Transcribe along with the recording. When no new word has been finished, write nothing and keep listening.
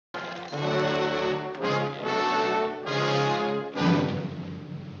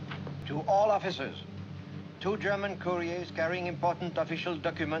officers. 2 German couriers carrying important official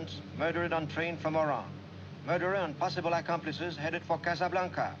documents murdered on train from Oran. Murderer and possible accomplices headed for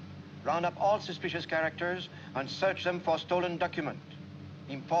Casablanca. Round up all suspicious characters and search them for stolen document.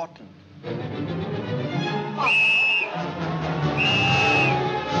 Important.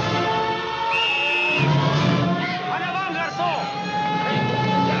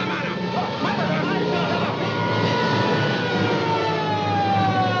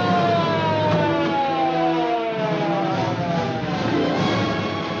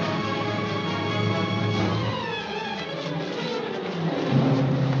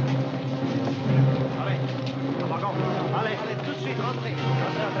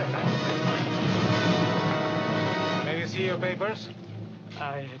 May we see your papers?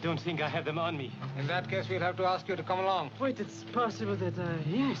 I don't think I have them on me. In that case, we'll have to ask you to come along. Wait, it's possible that,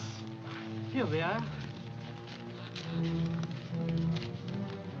 yes. Here we are.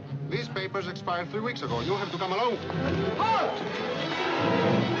 These papers expired 3 weeks ago. You have to come along. Halt!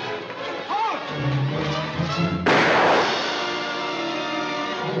 Halt!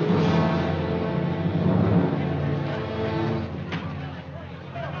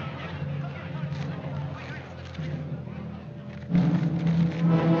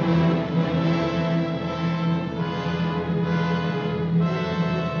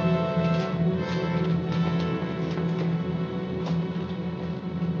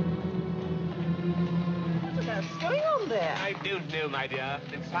 What's going on there? I don't know, my dear.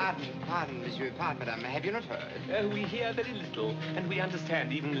 Pardon, monsieur, pardon, madame. Have you not heard? We hear very little, and we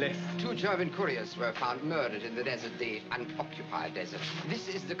understand even less. 2 German couriers were found murdered in the desert, the unoccupied desert. This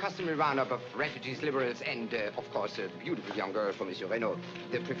is the customary roundup of refugees, liberals, and, of course, a beautiful young girl for Monsieur Renault,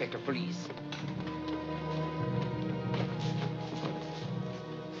 the prefect of police.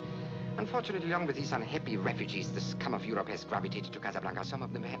 Unfortunately, along with these unhappy refugees, the scum of Europe has gravitated to Casablanca. Some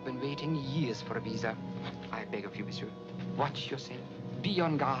of them have been waiting years for a visa. I beg of you, monsieur, watch yourself. Be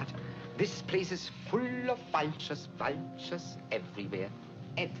on guard. This place is full of vultures everywhere.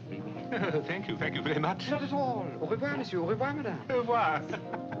 Everywhere. Thank you very much. Not at all. Au revoir, monsieur. Au revoir, madame. Au revoir.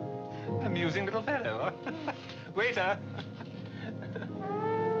 Amusing little fellow. Waiter.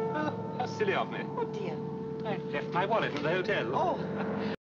 Oh, how silly of me. Oh, dear. I left my wallet in the hotel. Oh.